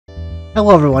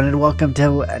Hello everyone and welcome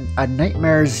to a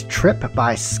Nightmare's Trip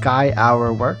by Sky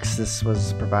Hour Works. This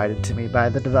was provided to me by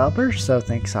the developers, so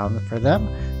thanks for them.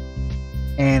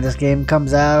 And this game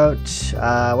comes out,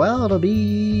 well, it'll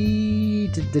be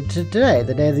today,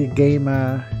 the day the game,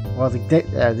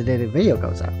 the day the video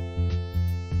goes out,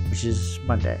 which is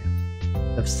Monday,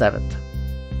 the 7th.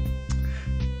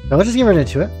 So let's just get right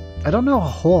into it. I don't know a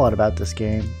whole lot about this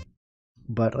game,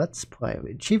 but let's play.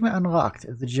 Achievement unlocked.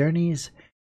 The journey's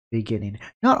beginning.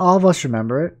 Not all of us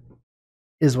remember it,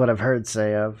 is what I've heard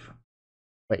say of.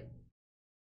 Wait.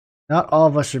 Not all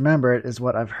of us remember it, is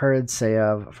what I've heard say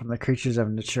of from the creatures of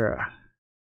Natura.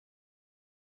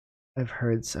 I've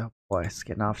heard so. Boy, it's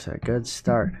getting off to a good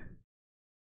start.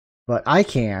 But I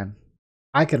can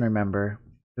remember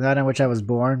the night on which I was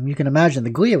born. You can imagine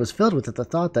the glee I was filled with at the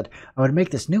thought that I would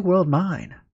make this new world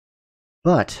mine.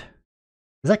 But,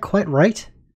 is that quite right?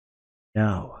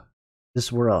 No.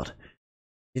 This world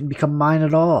didn't become mine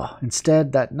at all.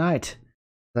 Instead, that night,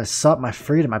 as I sought my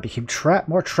freedom, I became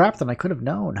more trapped than I could have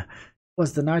known. It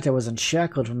was the night I was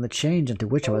unshackled from the chains into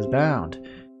which I was bound.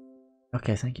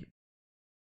 Okay, thank you.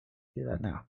 Do that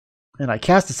now. And I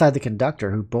cast aside the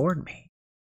conductor who bored me.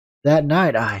 That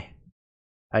night,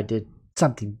 I did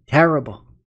something terrible.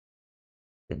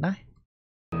 Didn't I?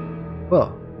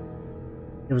 Whoa.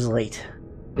 It was late.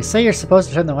 They say you're supposed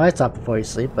to turn the lights off before you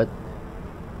sleep, but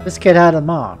this kid had them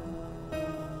on.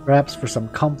 Perhaps for some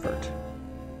comfort.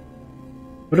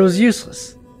 But it was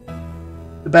useless.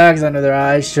 The bags under their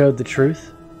eyes showed the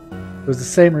truth. It was the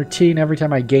same routine every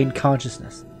time I gained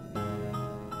consciousness.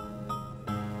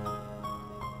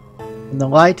 In the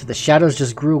light, the shadows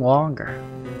just grew longer,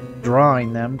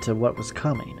 drawing them to what was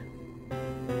coming.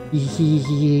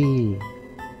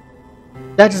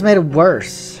 That just made it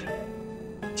worse.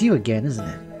 It's you again, isn't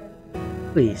it?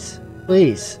 Please,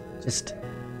 please, just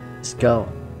go.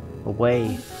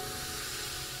 Away.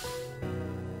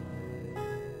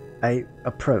 I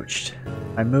approached.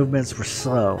 My movements were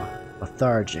slow,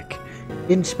 lethargic.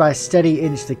 Inch by steady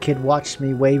inch, the kid watched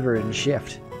me waver and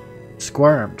shift.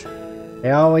 Squirmed.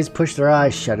 They always push their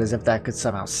eyes shut as if that could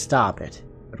somehow stop it.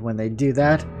 But when they do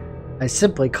that, I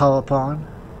simply call upon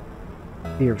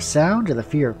fear of sound or the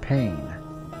fear of pain.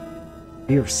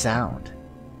 Fear of sound.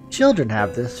 Children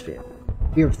have this fear.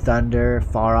 Fear of thunder,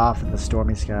 far off in the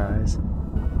stormy skies.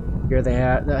 Fear they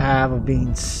have of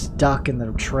being stuck in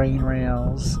the train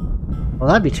rails. Well,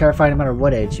 that'd be terrifying no matter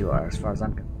what age you are, as far as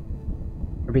I'm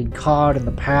concerned. Or being caught in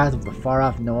the path of the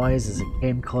far-off noise as it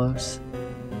came close.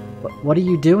 But what are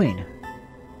you doing?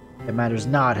 It matters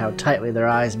not how tightly their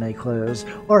eyes may close,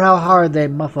 or how hard they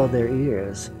muffle their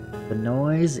ears. The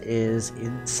noise is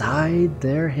inside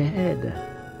their head.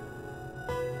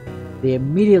 They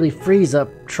immediately freeze up,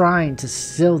 trying to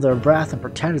still their breath and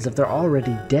pretend as if they're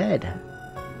already dead.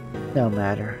 No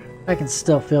matter. I can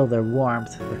still feel their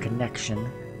warmth, their connection.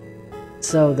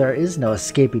 So there is no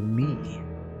escaping me.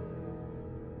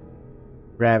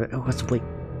 Rabbit. Oh, let's wait.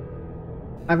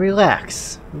 I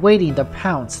relax, waiting to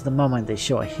pounce the moment they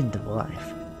show a hint of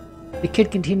life. The kid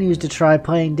continues to try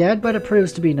playing dead, but it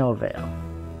proves to be no avail.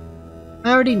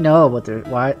 I already know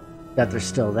that they're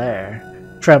still there.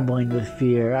 Trembling with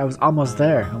fear, I was almost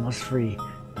there, almost free.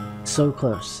 So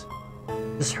close.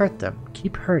 Just hurt them.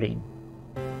 Keep hurting.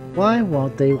 Why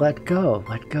won't they let go?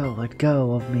 Let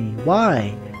go of me.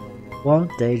 Why won't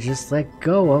they just let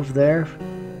go of their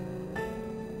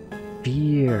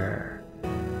fear?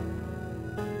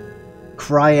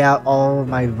 Cry out all of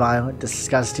my violent,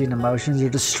 disgusting emotions or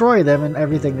destroy them and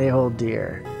everything they hold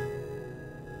dear.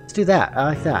 Let's do that. I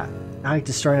like that. I like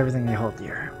destroying everything they hold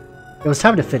dear. It was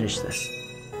time to finish this.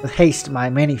 With haste, my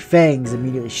many fangs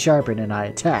immediately sharpen and I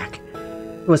attack.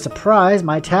 To a surprise,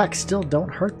 my attacks still don't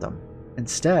hurt them.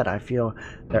 Instead, I feel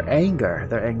their anger,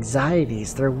 their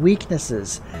anxieties, their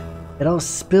weaknesses. It all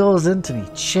spills into me,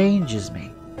 changes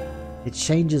me. It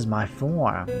changes my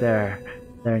form, their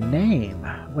name.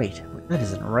 Wait, that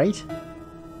isn't right.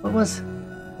 What was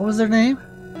their name?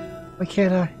 Why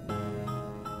can't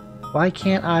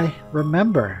I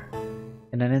remember?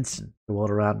 In an instant, the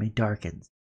world around me darkens.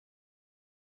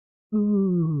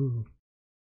 Ooh.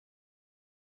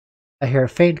 I hear a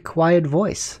faint, quiet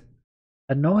voice.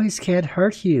 A noise can't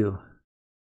hurt you.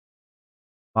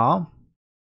 Mom?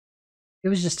 It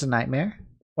was just a nightmare.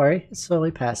 Don't worry, it's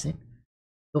slowly passing.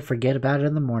 You'll forget about it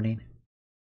in the morning.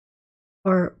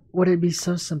 Or would it be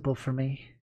so simple for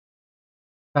me?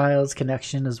 Child's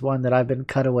connection is one that I've been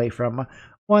cut away from,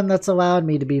 one that's allowed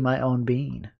me to be my own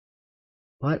being.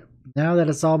 But now that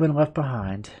it's all been left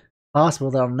behind, it's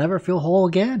possible that I'll never feel whole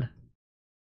again.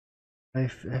 I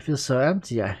feel so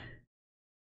empty.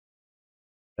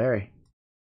 Very.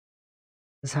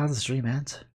 This is how this dream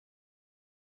ends.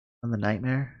 On the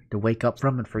nightmare? To wake up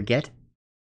from and forget?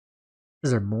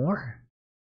 Is there more?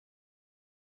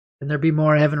 Can there be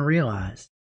more I haven't realized?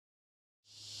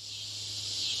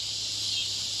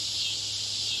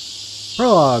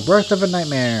 Prologue, Birth of a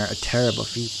Nightmare, a terrible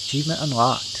feat, achievement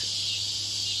unlocked.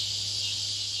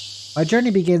 My journey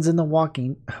begins in the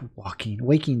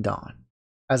waking dawn.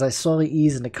 As I slowly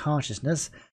ease into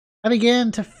consciousness, I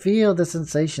began to feel the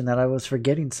sensation that I was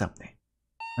forgetting something.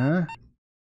 Huh?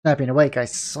 Snapping awake, I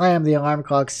slammed the alarm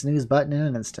clock's snooze button in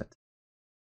an instant.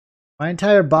 My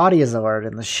entire body is alert,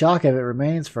 and the shock of it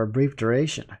remains for a brief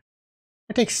duration.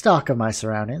 I take stock of my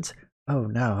surroundings. Oh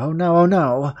no, oh no, oh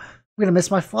no! I'm gonna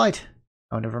miss my flight.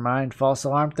 Oh, never mind. False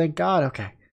alarm, thank God.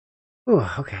 Okay. Ooh,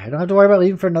 okay, I don't have to worry about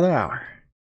leaving for another hour.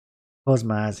 Close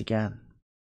my eyes again.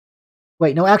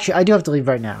 Wait, no, actually, I do have to leave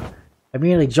right now. I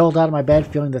immediately jolt out of my bed,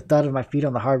 feeling the thud of my feet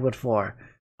on the hardwood floor.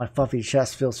 My fluffy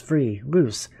chest feels free,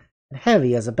 loose, and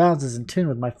heavy as it bounces in tune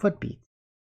with my footbeat.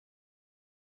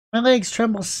 My legs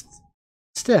tremble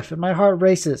stiff, and my heart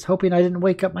races, hoping I didn't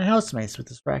wake up my housemates with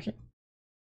this racket.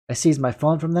 I seize my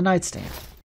phone from the nightstand.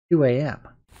 2 a.m.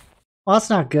 Well, that's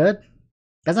not good.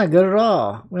 That's not good at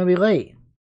all. I'm going to be late.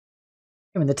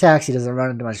 I mean, the taxi doesn't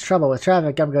run into much trouble with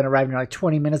traffic. I'm going to arrive near like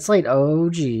 20 minutes late. Oh,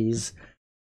 geez.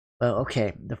 Well,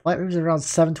 okay. The flight leaves around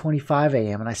 7:25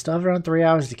 a.m., and I still have around 3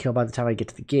 hours to kill by the time I get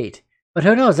to the gate. But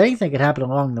who knows? Anything could happen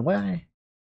along the way.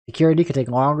 Security could take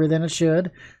longer than it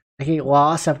should. I could get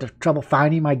lost, have trouble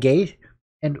finding my gate.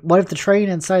 And what if the train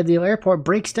inside the airport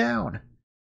breaks down?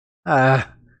 I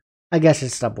guess I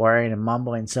should stop worrying and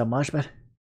mumbling so much, but...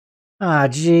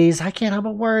 geez, I can't help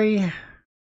but worry.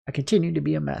 I continue to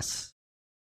be a mess.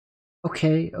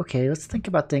 Okay, let's think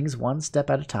about things one step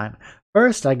at a time.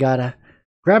 First, I gotta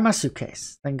grab my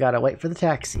suitcase. Then gotta wait for the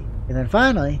taxi. And then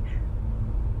finally...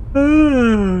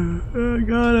 I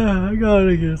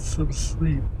gotta get some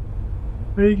sleep.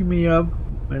 Wake me up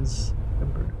when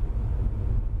September.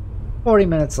 40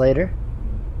 minutes later.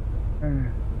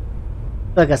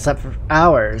 Like I slept for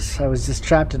hours. I was just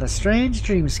trapped in a strange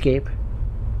dreamscape.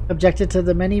 Subjected to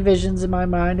the many visions in my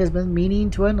mind has been meaning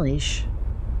to unleash.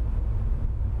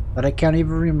 But I can't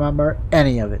even remember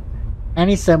any of it.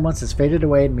 Any semblance has faded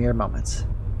away in mere moments.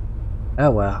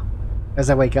 Oh well. As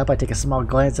I wake up, I take a small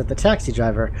glance at the taxi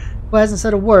driver, who hasn't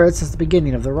said a word since the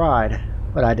beginning of the ride.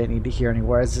 But I didn't need to hear any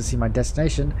words to see my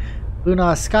destination,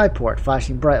 Luna Skyport,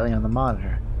 flashing brightly on the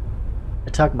monitor. I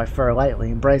tug my fur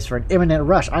lightly and brace for an imminent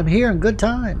rush. I'm here in good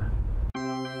time.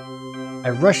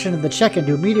 I rush into the check-in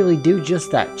to immediately do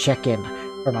just that, check-in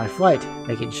for my flight,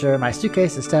 making sure my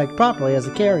suitcase is tagged properly as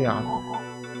a carry-on.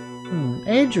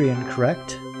 Adrien,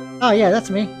 correct? Oh yeah, that's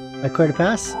me. I clear to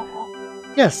pass?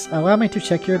 Yes, allow me to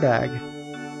check your bag.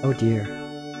 Oh dear.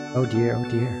 Oh dear, oh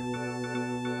dear.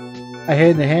 I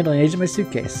hand the handling agent my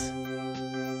suitcase.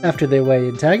 After they weigh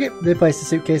and tag it, they place the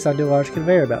suitcase onto a large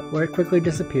conveyor belt, where it quickly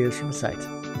disappears from sight.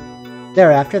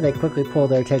 Thereafter, they quickly pull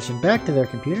their attention back to their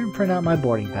computer and print out my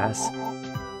boarding pass.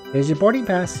 Here's your boarding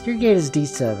pass. Your gate is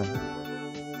D7.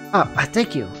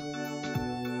 Thank you.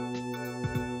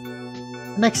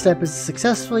 The next step is to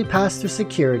successfully pass through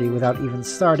security without even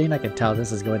starting. I can tell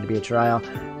this is going to be a trial.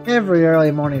 Every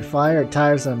early morning flyer,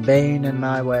 tiresome bane in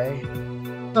my way.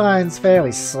 The line's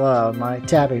fairly slow. My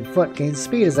tapping foot gains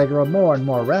speed as I grow more and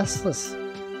more restless.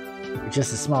 With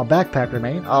just a small backpack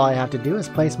remaining, all I have to do is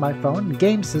place my phone and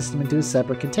game system into a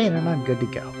separate container and I'm good to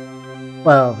go.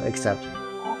 Well, except...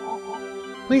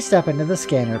 Please step into the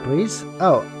scanner, please.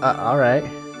 Alright.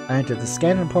 I enter the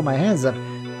scanner and pull my hands up,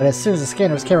 but as soon as the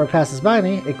scanner's camera passes by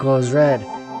me, it glows red.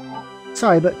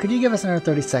 Sorry, but could you give us another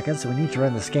 30 seconds? We need to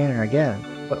run the scanner again.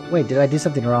 Wait, did I do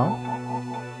something wrong?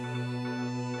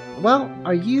 Well,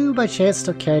 are you by chance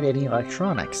still carrying any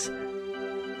electronics?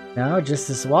 No, just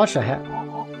this watch I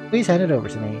have. Please hand it over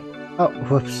to me. Oh,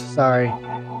 whoops, sorry.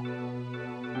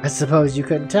 I suppose you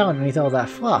couldn't tell underneath all that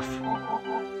fluff.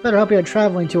 Better hope you're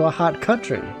traveling to a hot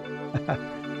country. I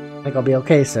think I'll be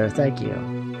okay, sir. Thank you.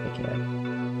 Take care.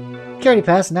 Security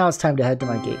pass, now it's time to head to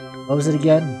my gate. What was it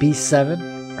again? B7?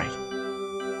 Right.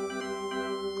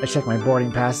 I check my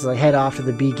boarding pass as I head off to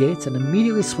the B gates and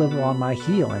immediately swivel on my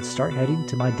heel and start heading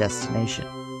to my destination.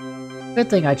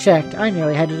 Good thing I checked. I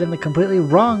nearly headed in the completely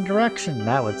wrong direction.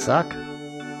 That would suck.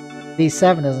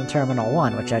 B7 is in Terminal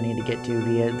 1, which I need to get to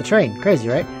via the train. Crazy,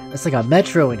 right? It's like a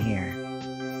metro in here.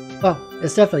 Well,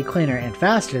 it's definitely cleaner and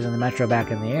faster than the metro back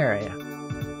in the area.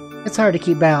 It's hard to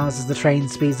keep balance as the train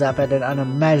speeds up at an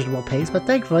unimaginable pace, but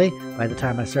thankfully, by the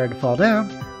time I started to fall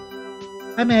down,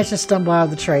 I managed to stumble out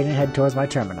of the train and head towards my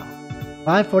terminal.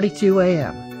 5:42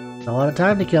 a.m. It's a lot of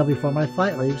time to kill before my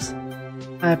flight leaves.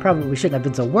 I probably shouldn't have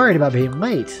been so worried about being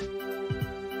late.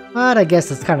 But I guess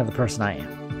that's kind of the person I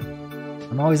am.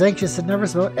 I'm always anxious and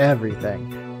nervous about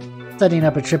everything. Setting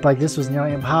up a trip like this was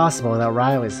nearly impossible without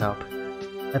Riles' help.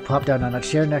 I plopped down on a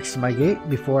chair next to my gate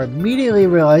before immediately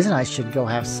realizing I should go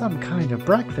have some kind of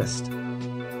breakfast.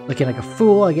 Looking like a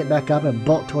fool, I get back up and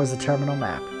bolt towards the terminal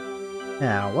map.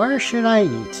 Now, where should I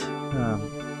eat?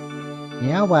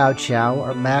 Meow Wow Chow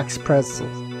or Max Pretzels?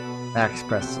 Max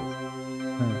Pretzels.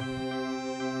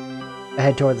 I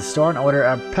head toward the store and order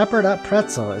a peppered up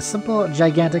pretzel. A simple,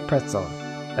 gigantic pretzel.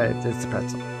 It's a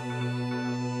pretzel.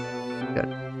 Good.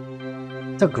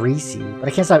 It's so greasy, but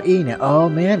I can't stop eating it. Oh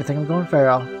man, I think I'm going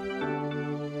feral.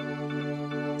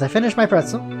 As I finish my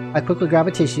pretzel, I quickly grab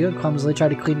a tissue and clumsily try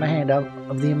to clean my hand out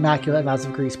of the immaculate amounts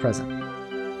of grease present.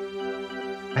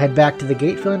 I head back to the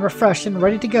gate feeling refreshed and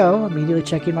ready to go, immediately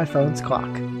checking my phone's clock.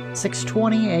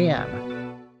 6:20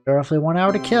 a.m. Roughly 1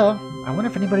 hour to kill. I wonder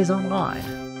if anybody's online.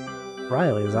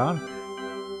 Riley's on.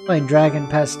 Playing Dragon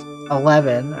Pest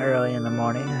 11 early in the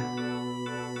morning.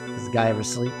 Does the guy ever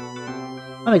sleep?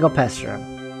 Let me go pester him.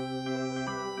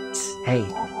 Hey.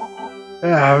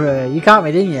 You caught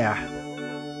me, didn't ya?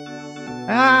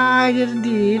 I did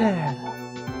indeed.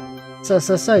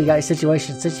 So, you got your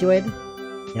situation situated?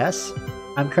 Yes.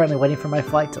 I'm currently waiting for my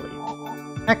flight to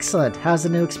leave. Excellent. How's the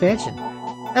new expansion?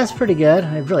 That's pretty good.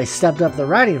 I've really stepped up the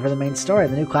writing for the main story.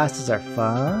 The new classes are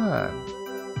fun.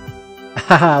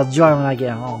 I'll join when I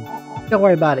get home. Don't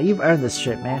worry about it. You've earned this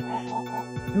trip, man.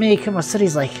 To me, Kumo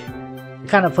City's like the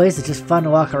kind of place that's just fun to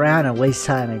walk around and waste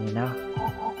time in, you know?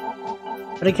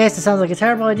 But in case it sounds like a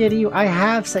terrible idea to you, I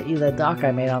have sent you the doc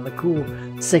I made on the cool,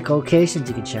 sick locations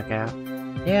you can check out.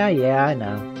 Yeah, I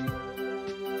know.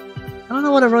 I don't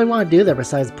know what I really want to do there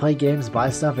besides play games, buy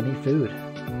stuff, and eat food.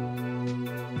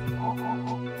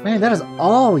 Man, that is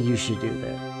all you should do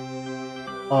there.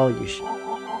 All you should.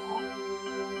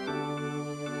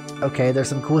 Okay, there's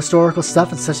some cool historical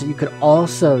stuff and such that you could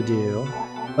also do.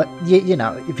 But, you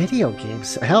know, video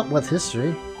games help with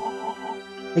history.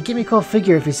 Hey, give me a cool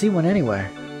figure if you see one anywhere.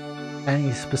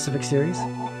 Any specific series?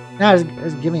 Nah,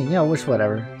 just give me, you know,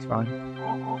 whatever. It's fine.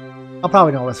 I'll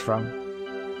probably know what it's from.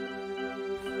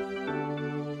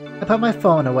 I put my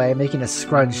phone away, making a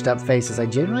scrunched up face as I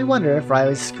genuinely wonder if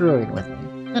Riley's screwing with me.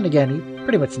 And again, he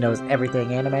pretty much knows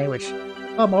everything anime, which,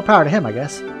 well, more power to him, I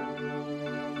guess.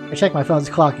 I check my phone's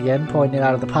clock again, pulling it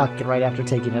out of the pocket right after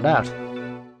taking it out.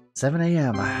 7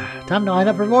 a.m. Time to line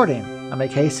up for boarding. I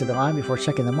make haste to the line before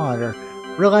checking the monitor,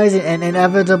 realizing an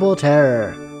inevitable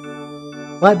terror.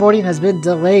 Flight boarding has been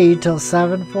delayed till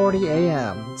 7:40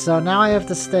 a.m., so now I have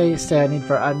to stay standing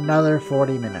for another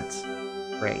 40 minutes.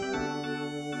 Great.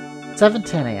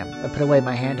 7:10 a.m. I put away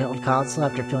my handheld console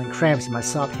after feeling cramps in my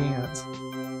soft hands.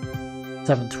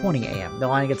 7:20 a.m. The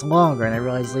line gets longer and I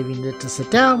realize leaving it to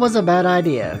sit down was a bad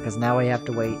idea, because now I have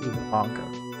to wait even longer.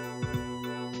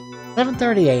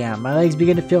 7:30 a.m. My legs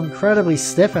begin to feel incredibly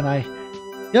stiff and I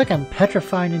feel like I'm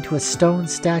petrifying into a stone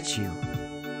statue.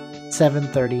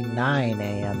 7:39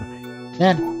 a.m.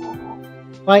 Then,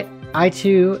 flight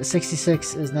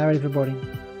I-266 is now ready for boarding.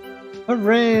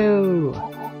 Hooray!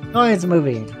 Line's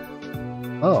moving.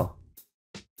 Oh.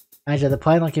 I enter the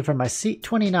plane looking for my seat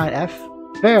 29F.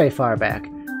 Very far back.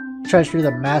 Trudge through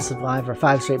the massive line for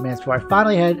 5 straight minutes before I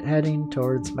finally heading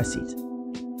towards my seat.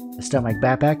 I stow my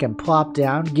backpack and plop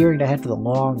down, gearing to head for the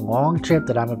long trip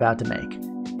that I'm about to make.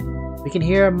 We can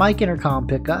hear a mic intercom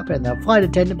pick up, and the flight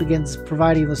attendant begins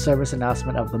providing the service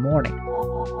announcement of the morning.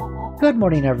 Good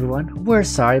morning, everyone. We're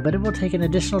sorry, but it will take an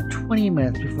additional 20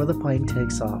 minutes before the plane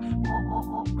takes off.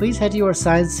 Please head to your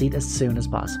assigned seat as soon as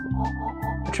possible.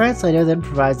 The translator then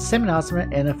provides the same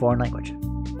announcement in a foreign language.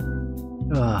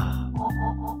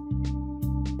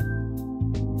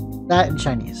 That in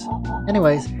Chinese.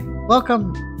 Anyways,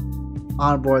 welcome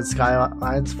on board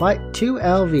Skylines Flight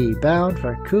 2LV, bound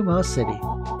for Kumo City.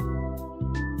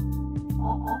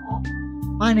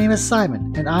 My name is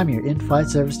Simon, and I'm your in-flight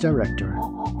service director.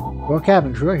 Your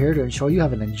cabin crew are here to ensure you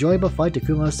have an enjoyable flight to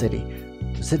Kumo City.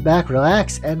 So sit back,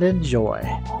 relax, and enjoy.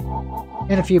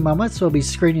 In a few moments, we'll be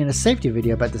screening a safety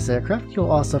video about this aircraft. You'll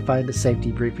also find a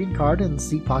safety briefing card in the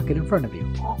seat pocket in front of you.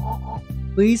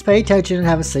 Please pay attention and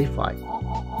have a safe flight.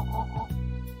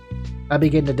 I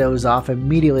begin to doze off,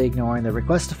 immediately ignoring the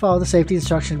request to follow the safety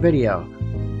instruction video.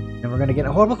 And we're going to get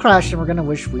a horrible crash, and we're going to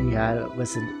wish we had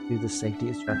listened to the safety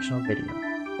instructional video.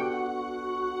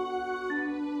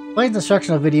 Plane's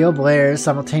instructional video blares,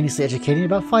 simultaneously educating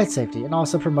about flight safety and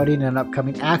also promoting an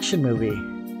upcoming action movie.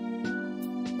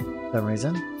 For some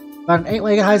reason, about an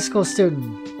 8-legged high school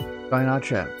student going on a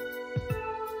trip.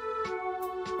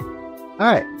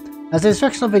 Alright, as the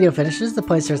instructional video finishes, the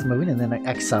plane starts moving and then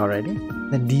accelerating,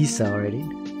 then decelerating,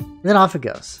 and then off it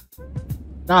goes.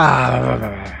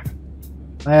 My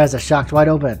eyes are shocked wide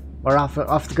open. We're off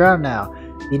the ground now.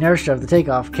 The inertia of the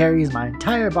takeoff carries my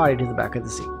entire body to the back of the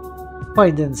seat.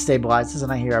 Plane then stabilizes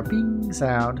and I hear a bing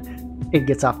sound. Kid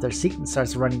gets off their seat and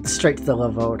starts running straight to the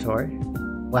lavatory.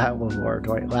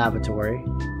 Lavatory.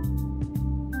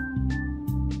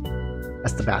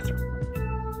 That's the bathroom.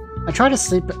 I try to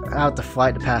sleep out the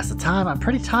flight to pass the time. I'm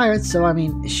pretty tired, so I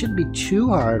mean, it shouldn't be too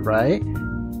hard, right?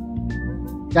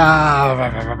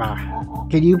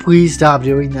 Can you please stop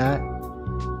doing that?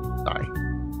 Sorry.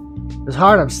 It was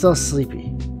hard, I'm still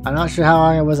sleepy. I'm not sure how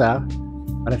long I was out,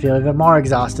 but I feel even more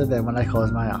exhausted than when I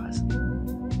close my eyes.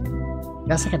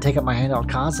 Guess I can take up my handheld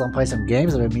console and play some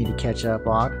games that I need to catch up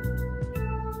on.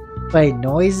 Play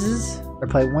noises, or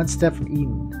play one step from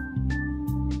Eden.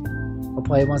 We'll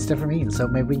play one step from Eden, so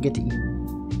maybe we can get to Eden.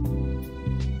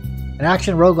 An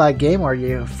action roguelike game where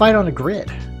you fight on a grid.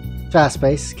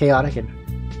 Fast-paced, chaotic, and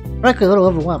frankly a little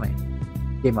overwhelming.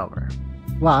 Game over.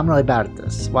 Wow, I'm really bad at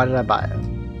this. Why did I buy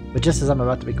it? But just as I'm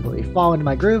about to be completely fall into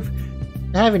my groove,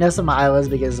 the heaviness of my eyelids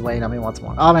begins weighing on me once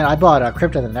more. Oh man, I bought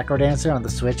Crypto the Necrodancer on the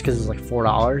Switch because it was like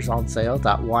 $4 on sale.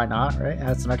 Thought, why not, right? I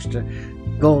had some extra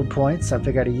gold points, so I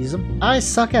figured I'd use them. I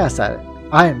suck ass at it.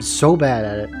 I am so bad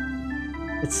at it.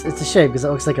 It's a shame because it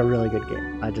looks like a really good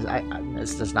game.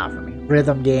 It's just not for me.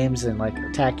 Rhythm games and like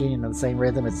attacking in the same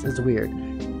rhythm, it's weird.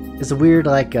 It's a weird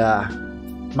like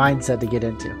mindset to get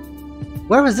into.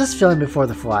 Where was this feeling before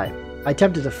the flight? I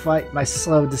attempted to fight my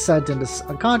slow descent into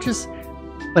unconscious,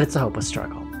 but it's a hopeless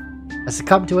struggle. I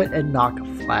succumb to it and knock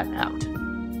flat out.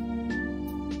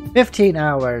 15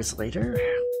 hours later.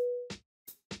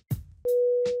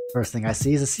 First thing I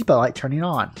see is a seatbelt light turning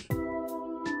on.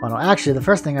 Well, no, actually, the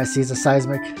first thing I see is a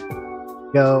seismic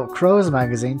Crow's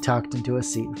magazine tucked into a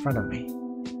seat in front of me.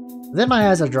 Then my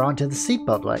eyes are drawn to the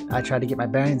seatbelt light. I try to get my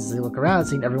bearings as I look around,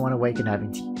 seeing everyone awake and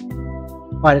having tea.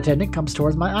 Flight attendant comes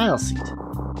towards my aisle seat.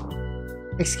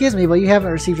 Excuse me, but you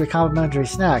haven't received your complimentary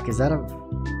snack. Is that a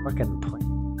fucking plane?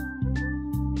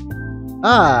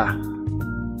 Ah!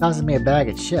 Tosses me a bag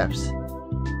of chips.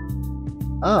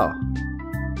 Oh.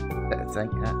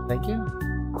 Thank you?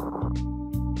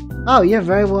 Oh, you're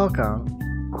very welcome.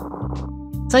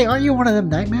 Say, aren't you one of them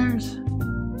nightmares?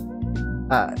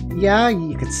 Yeah,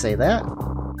 you could say that.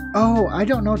 Oh, I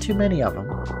don't know too many of them.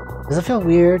 Does it feel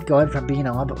weird going from being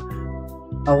a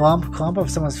clump of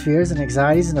someone's fears and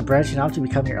anxieties into branching off to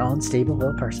become your own stable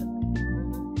little person?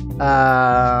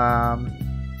 I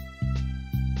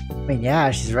mean,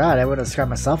 yeah, she's right. I wouldn't describe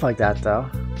myself like that, though.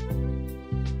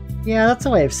 Yeah, that's a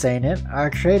way of saying it.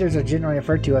 Our creators are generally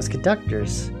referred to as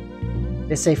conductors.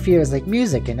 They say fear is like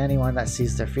music, and anyone that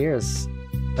sees their fears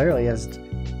clearly as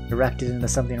directed into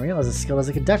something real is a skill as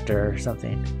a conductor or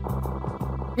something.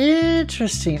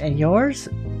 Interesting. And yours?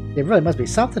 There really must be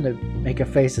something to make a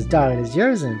face as dark as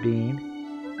yours in being.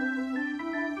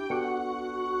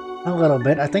 A little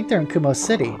bit. I think they're in Kumo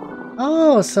City.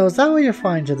 Oh, so is that where you're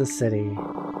flying to the city?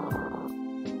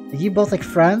 Are you both like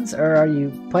friends, or are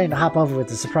you planning to hop over with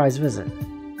a surprise visit?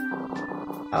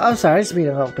 Oh, I'm sorry, I just mean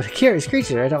a little bit of curious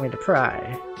creature. I don't mean to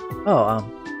pry. Oh,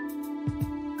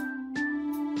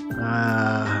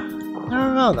 I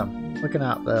don't know them. Looking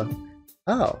out though.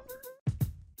 Oh.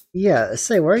 Yeah,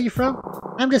 say, where are you from?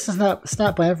 I'm just a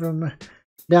snap plant from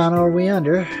down over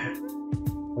yonder.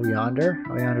 Oh, yonder?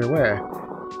 Oh, yonder where?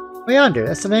 Oh, yonder.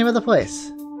 That's the name of the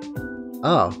place.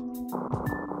 Oh.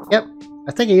 Yep.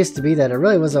 I think it used to be that it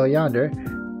really was Oh Yonder,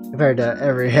 compared to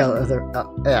every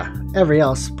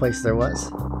else place there was.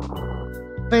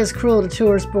 Place cruel to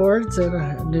tourist boards and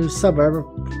a new suburb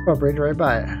appropriated right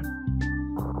by it.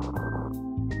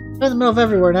 We're in the middle of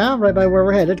everywhere now, right by where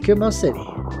we're headed, Kumo City.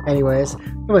 Anyways,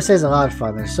 Kumo City's a lot of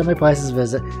fun. There's so many places to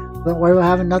visit. Don't worry about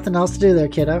having nothing else to do there,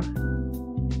 kiddo.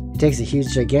 He takes a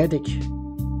huge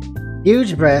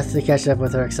breath to catch up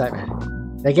with her excitement.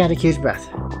 Gigantic, huge breath.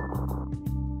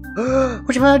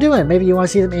 What you want to do? Maybe you want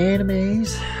to see them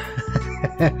animes?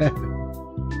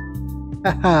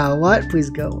 Haha, what? Please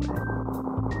go away.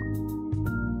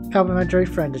 Complimentary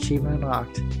friend achievement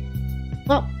unlocked.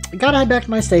 Well, I gotta head back to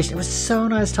my station. It was so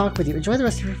nice talking with you. Enjoy the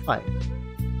rest of your flight.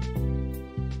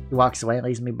 He walks away and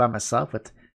leaves me by myself.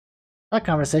 With that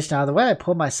conversation out of the way, I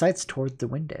pull my sights toward the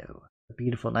window. The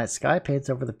beautiful night sky paints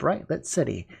over the bright lit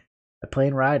city. The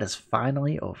plane ride is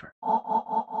finally over.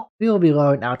 We will be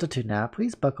low in altitude now.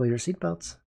 Please buckle your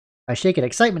seatbelts. I shake in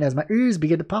excitement as my ears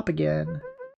begin to pop again.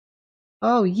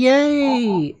 Oh,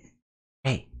 yay!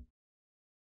 Hey.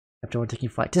 After one taking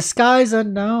flight. To skies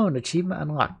unknown. Achievement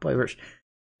unlocked. Boy, we're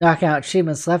knocking out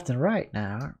achievements left and right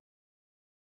now.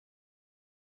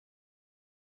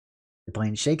 The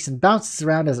plane shakes and bounces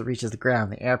around as it reaches the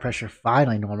ground. The air pressure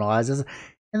finally normalizes,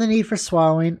 and the need for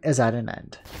swallowing is at an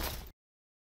end.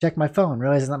 Check my phone,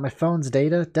 realizing that my phone's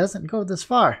data doesn't go this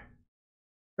far.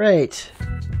 Great.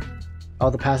 All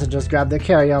the passengers grab their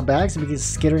carry-on bags and begin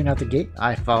skittering out the gate.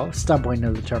 I follow, stumbling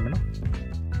into the terminal.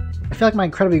 I feel like my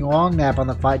incredibly long nap on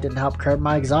the flight didn't help curb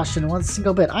my exhaustion one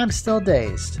single bit. I'm still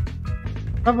dazed.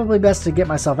 Probably best to get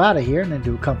myself out of here and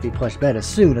into a comfy plush bed as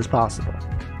soon as possible.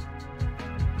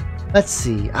 Let's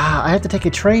see. I have to take a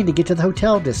train to get to the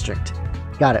hotel district.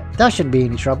 Got it. That shouldn't be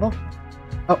any trouble.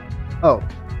 Oh,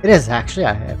 it is actually.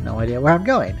 I have no idea where I'm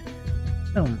going.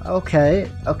 Okay,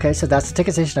 so that's the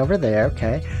ticket station over there.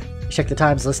 Okay. Check the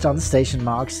times list on the station,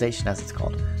 Moxie station as it's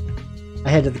called. I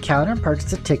head to the counter and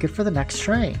purchase a ticket for the next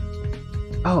train.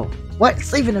 Oh, what?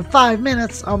 It's leaving in 5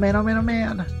 minutes. Oh man, oh man, oh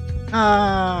man.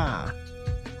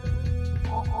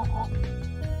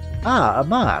 A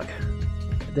mug.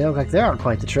 They look like they're on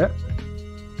quite the trip.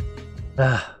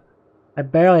 I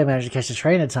barely managed to catch the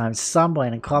train in time,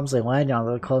 stumbling and clumsily landing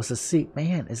on the closest seat.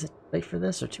 Man, is it late for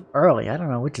this or too early? I don't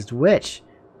know which is which.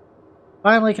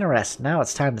 Finally can rest. Now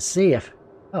it's time to see if...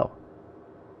 Oh.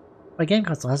 My game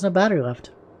console has no battery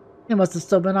left. It must have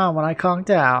still been on when I conked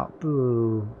out.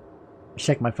 Boo.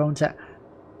 Check my phone tap.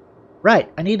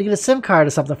 Right, I need to get a SIM card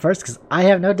or something first because I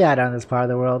have no data on this part of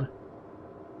the world.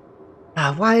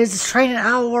 Why is this train an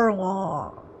hour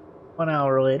long? 1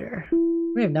 hour later.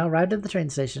 We have now arrived at the train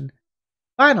station.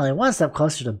 Finally, one step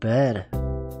closer to bed.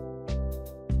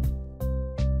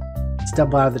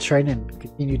 Stumble out of the train and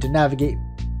continue to navigate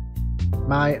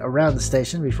around the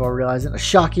station before realizing a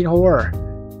shocking horror.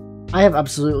 I have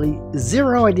absolutely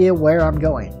zero idea where I'm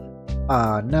going.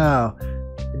 Oh no.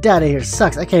 The data here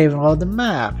sucks. I can't even load the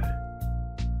map.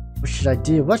 What should I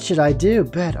do? What should I do?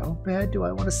 Bed. Oh, bed. Do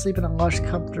I want to sleep in a lush,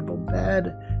 comfortable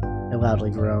bed? I loudly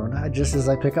groan. Just as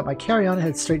I pick up my carry-on and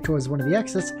head straight towards one of the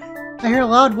exits, I hear a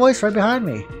loud voice right behind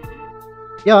me.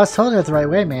 Yo, I was totally the right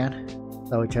way, man.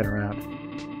 So we turn around.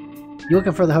 You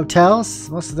looking for the hotels?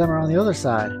 Most of them are on the other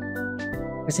side.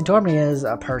 Facing toward me is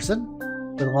a person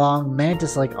with long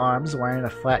mantis-like arms wearing a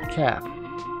flat cap.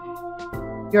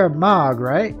 You're a Mog,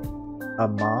 right? A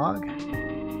Mog?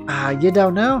 You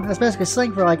don't know? That's basically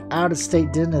slang for like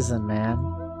out-of-state denizen, man.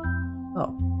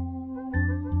 Oh.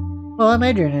 Well, I'm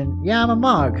Adrien, and yeah, I'm a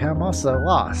Mog. I'm also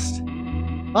lost.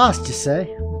 Lost, you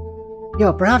say?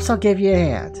 Yo, perhaps I'll give you a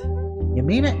hand. You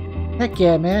mean it? Heck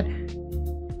yeah, man.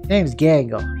 Name's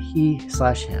Gangle.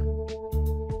 He/him.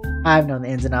 I've known the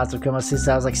ins and outs of Crichlow since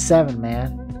I was like 7,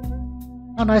 man.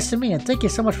 Oh, nice to meet you, and thank you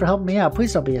so much for helping me out.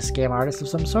 Please don't be a scam artist of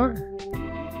some sort.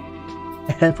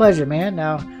 Pleasure, man.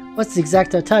 Now, what's the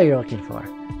exact hotel you're looking for?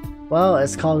 Well,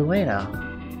 it's called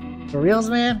Ueno. For reals,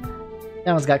 man?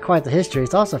 That one's got quite the history.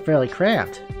 It's also fairly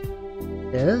cramped.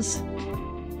 It is?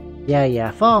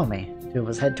 Yeah, follow me. Two of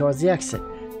us head towards the exit.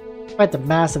 Despite the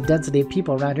massive density of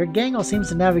people around here, Gangle seems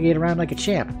to navigate around like a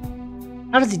champ.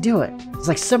 How does he do it? There's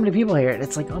like so many people here, and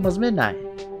it's like almost midnight.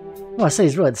 Well, I say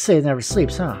he's really the city that never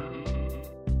sleeps, huh?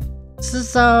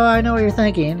 So, I know what you're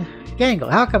thinking.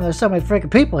 Gangle, how come there's so many freaking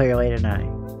people here late at night?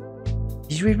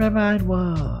 Did you read my mind?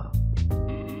 Whoa.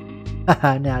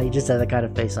 Haha, now you just have that kind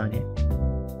of face on you.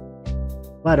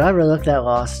 Why do I really look that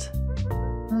lost?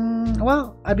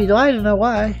 Well, I'd be delighted to know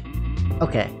why.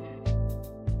 Okay.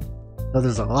 So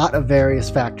there's a lot of various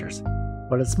factors,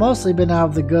 but it's mostly been out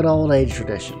of the good old age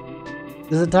tradition.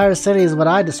 This entire city is what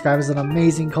I describe as an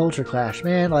amazing culture clash,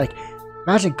 man. Like,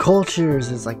 imagine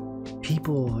cultures as like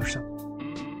people or something.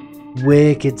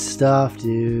 Wicked stuff,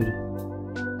 dude.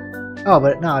 Oh,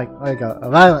 but not like a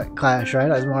violent clash, right?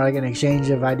 It's more like an exchange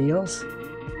of ideals.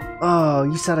 Oh,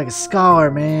 you sound like a scholar,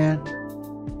 man.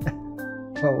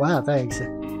 Oh, wow, thanks.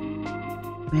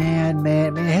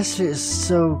 Man, history is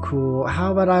so cool.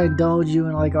 How about I indulge you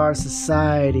in like our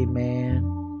society, man?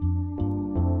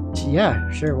 Yeah,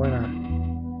 sure, why not?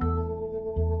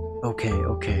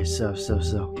 Okay, so.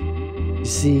 You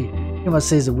see, you must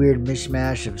say it's a weird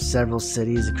mishmash of several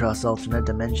cities across alternate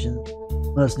dimensions.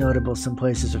 Most notable, some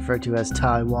places referred to as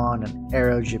Taiwan and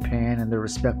Aero Japan in their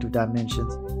respective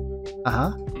dimensions.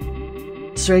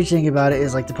 The strange thing about it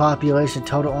is like the population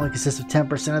total only consists of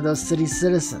 10% of those cities'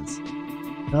 citizens.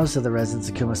 Most of the residents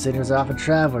of Crichlow City are often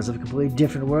travelers of completely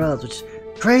different worlds, which is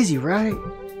crazy, right?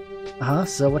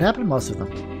 So what happened to most of them?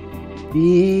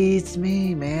 Beats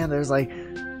me, man. There's like,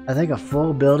 I think a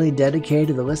full building dedicated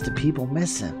to the list of people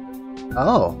missing.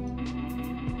 Oh.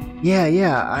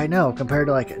 Yeah, I know. Compared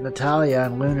to like Natalia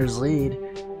and Lunar's lead,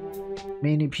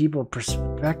 many people's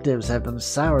perspectives have been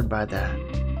soured by that.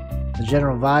 The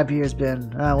general vibe here has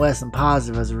been less than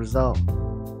positive as a result.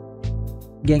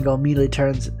 Gangle immediately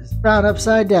turns his frown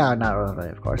upside down, not really,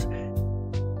 of course.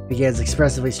 Begins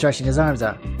expressively stretching his arms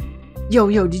out. Yo,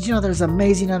 did you know there's an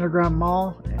amazing underground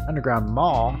mall? Underground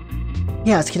mall?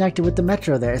 Yeah, it's connected with the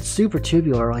metro there. It's super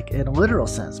tubular, like in a literal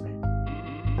sense,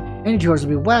 man. Any tours would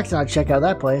be whacked, and I'd check out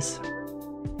that place.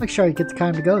 Make sure I get the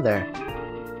time to go there.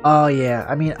 Oh yeah,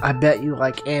 I mean, I bet you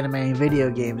like anime and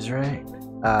video games, right?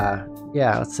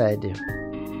 Yeah, let's say I do.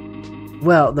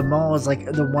 Well, the mall is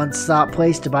like the one-stop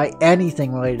place to buy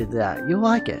anything related to that. You'll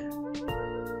like it.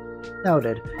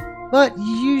 Noted. But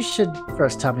you should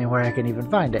first tell me where I can even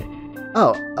find it.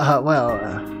 Oh,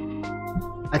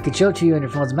 I could show it to you on your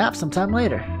phone's map sometime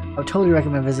later. I would totally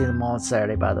recommend visiting the mall on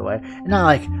Saturday, by the way. And not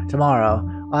like tomorrow.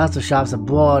 I'll have to shop some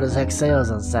blowout as heck sales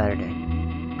on Saturday.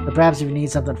 But perhaps if you need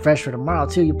something fresh for tomorrow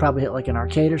too, you probably hit like an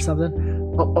arcade or something.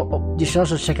 Oh, you should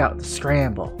also check out the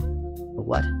Scramble. The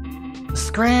what? The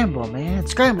Scramble, man.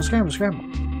 Scramble.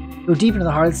 Go deep into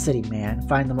the heart of the city, man.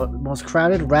 Find the most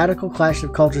crowded, radical clash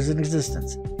of cultures in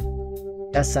existence.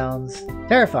 That sounds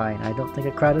terrifying. I don't think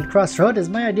a crowded crossroad is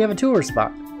my idea of a tour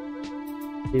spot.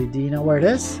 Do you know where it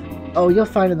is? Oh, you'll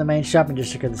find it in the main shopping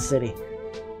district of the city.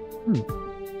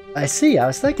 I see. I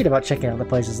was thinking about checking out the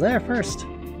places there first.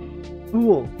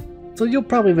 Cool. So you'll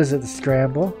probably visit the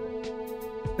Scramble.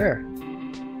 Sure.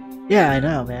 Yeah, I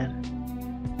know,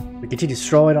 man. We continue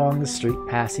strolling along the street,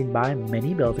 passing by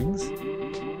many buildings.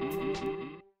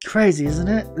 Crazy, isn't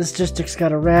it? This district's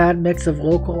got a rad mix of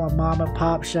local and mom and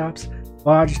pop shops,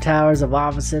 large towers of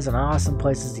offices, and awesome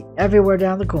places to eat everywhere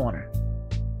down the corner.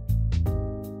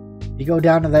 If you go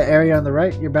down to that area on the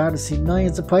right, you're bound to see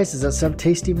millions of places that serve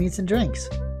tasty meats and drinks.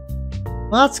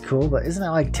 Well, that's cool, but isn't it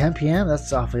like 10 p.m.?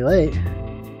 That's awfully late.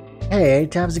 Hey,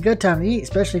 8 time's a good time to eat,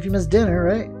 especially if you miss dinner,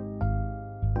 right?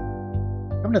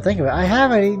 Come to think of it, I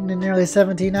haven't eaten in nearly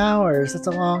 17 hours. That's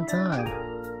a long time.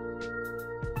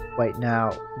 Wait,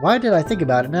 now, why did I think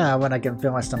about it now when I can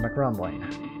feel my stomach rumbling?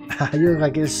 You look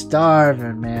like you're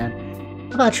starving, man.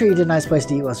 How about I treat you to a nice place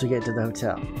to eat once we get to the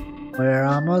hotel? We're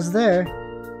almost there.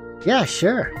 Yeah,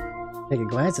 sure. Take a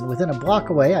glance, and within a block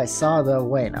away, I saw the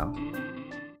Ueno.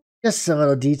 Just a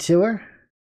little detour.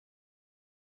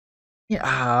 Yeah,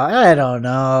 I don't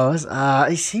know.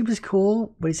 He seems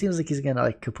cool, but he seems like he's gonna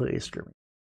like completely screw me.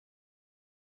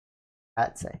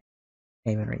 I'd say.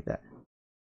 Can't even read that.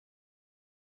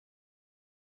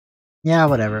 Yeah,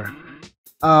 whatever.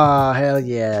 Oh, hell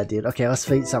yeah, dude. Okay, let's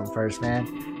eat something first,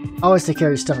 man. Always take care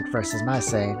of your stomach first, is my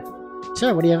saying.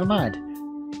 Sure, what do you have in mind?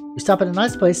 We stop at a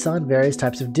nice place selling various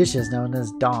types of dishes known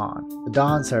as don. The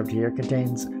don served here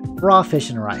contains raw fish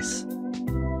and rice.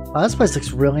 Oh, this place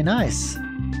looks really nice.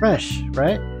 Fresh,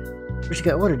 right? What you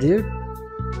got order, dude?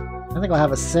 I think I'll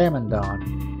have a salmon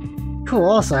don. Cool,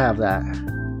 I'll also have that.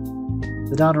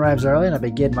 The dawn arrives early and I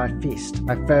begin my feast.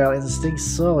 My feral instincts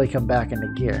slowly come back into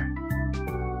gear.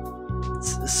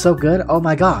 It's so good. Oh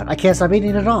my god, I can't stop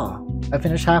eating at all. I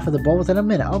finished half of the bowl within a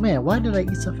minute. Oh man, why did I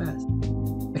eat so fast?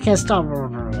 I can't stop.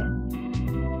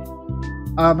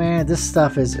 Oh man, this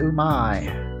stuff is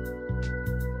umai.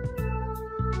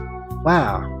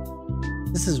 Wow.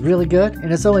 This is really good,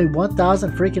 and it's only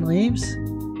 1,000 freaking leaves?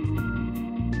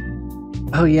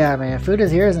 Oh yeah, man, food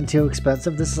here isn't too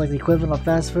expensive. This is like the equivalent of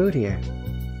fast food here.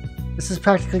 This is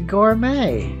practically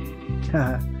gourmet.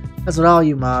 That's what all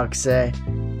you Mogs say.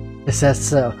 It says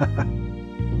so.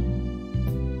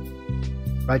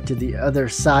 Right to the other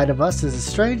side of us is a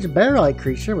strange bear-like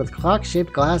creature with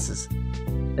clock-shaped glasses.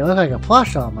 They look like a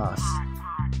plush almost.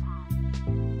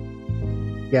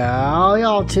 Yeah,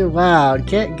 y'all too loud.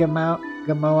 Can't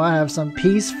Gaoma have some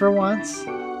peace for once?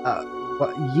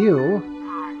 What, you?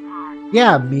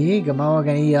 Yeah, me. Gaoma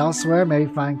gonna eat elsewhere,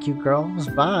 maybe find cute girls.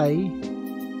 Bye.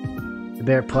 The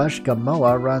bear plush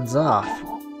Gaoma runs off.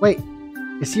 Wait,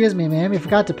 excuse me, ma'am, you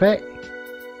forgot to pay.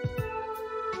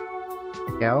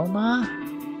 Gaoma?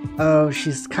 Oh,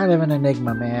 she's kind of an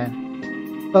enigma,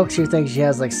 man. Folks here think she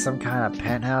has like some kind of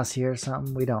penthouse here or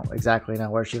something. We don't exactly know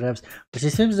where she lives, but she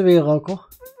seems to be a local.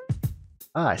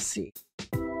 Ah, I see.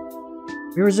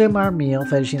 We resume our meal,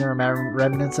 finishing the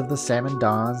remnants of the salmon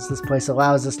dons. This place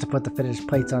allows us to put the finished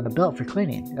plates on the belt for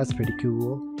cleaning. That's pretty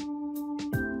cool.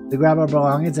 We grab our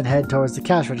belongings and head towards the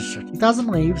cash register. 2,000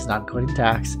 leaves, not including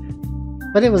tax.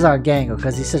 But it was our Gango,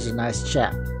 because he's such a nice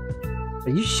chap. Are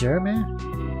you sure, man?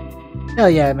 Hell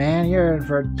yeah, man. You're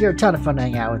a ton of fun to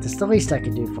hang out with. It's the least I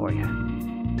can do for you.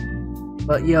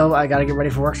 But yo, I gotta get ready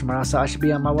for work tomorrow, so I should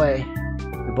be on my way.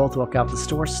 We both walk out the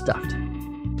store stuffed.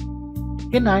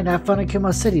 Good night and have fun in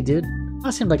Kumo City, dude.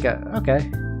 That seemed like okay.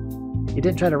 You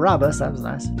didn't try to rob us, that was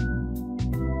nice.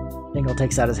 Dingle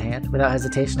takes out his hand. Without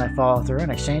hesitation, I follow through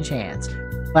and exchange hands.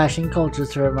 Flashing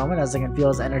cultures for a moment as I can feel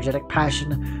his energetic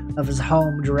passion of his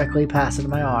home directly pass into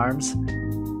my arms.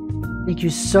 Thank you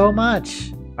so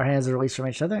much! Our hands are released from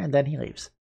each other, and then he leaves.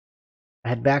 I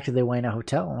head back to the Ueno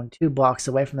Hotel, only 2 blocks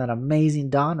away from that amazing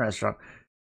Don restaurant.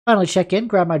 Finally check in,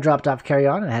 grab my dropped off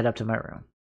carry-on, and head up to my room.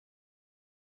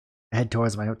 I head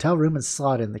towards my hotel room and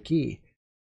slot in the key.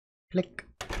 Click.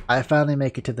 I finally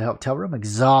make it to the hotel room,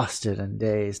 exhausted and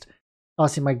dazed.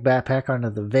 Tossing my backpack onto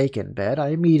the vacant bed, I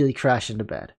immediately crash into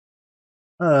bed.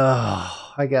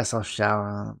 Oh, I guess I'll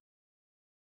shower.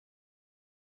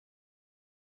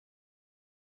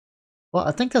 Well,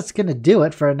 I think that's going to do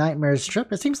it for A Nightmare's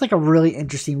Trip. It seems like a really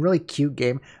interesting, really cute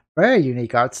game. Very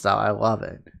unique art style. I love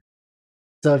it.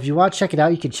 So if you want to check it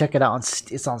out, you can check it out.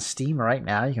 It's on Steam right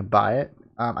now. You can buy it.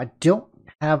 I don't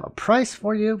have a price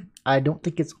for you. I don't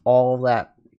think it's all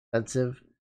that expensive.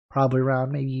 Probably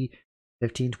around maybe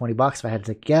 15, 20 bucks if I had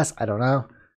to guess. I don't know.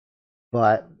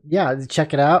 But yeah,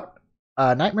 check it out.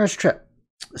 Nightmare's Trip.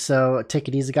 So take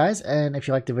it easy, guys. And if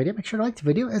you like the video, make sure to like the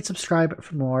video and subscribe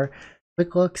for more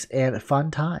quick looks and fun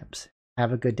times.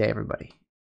 Have a good day, everybody.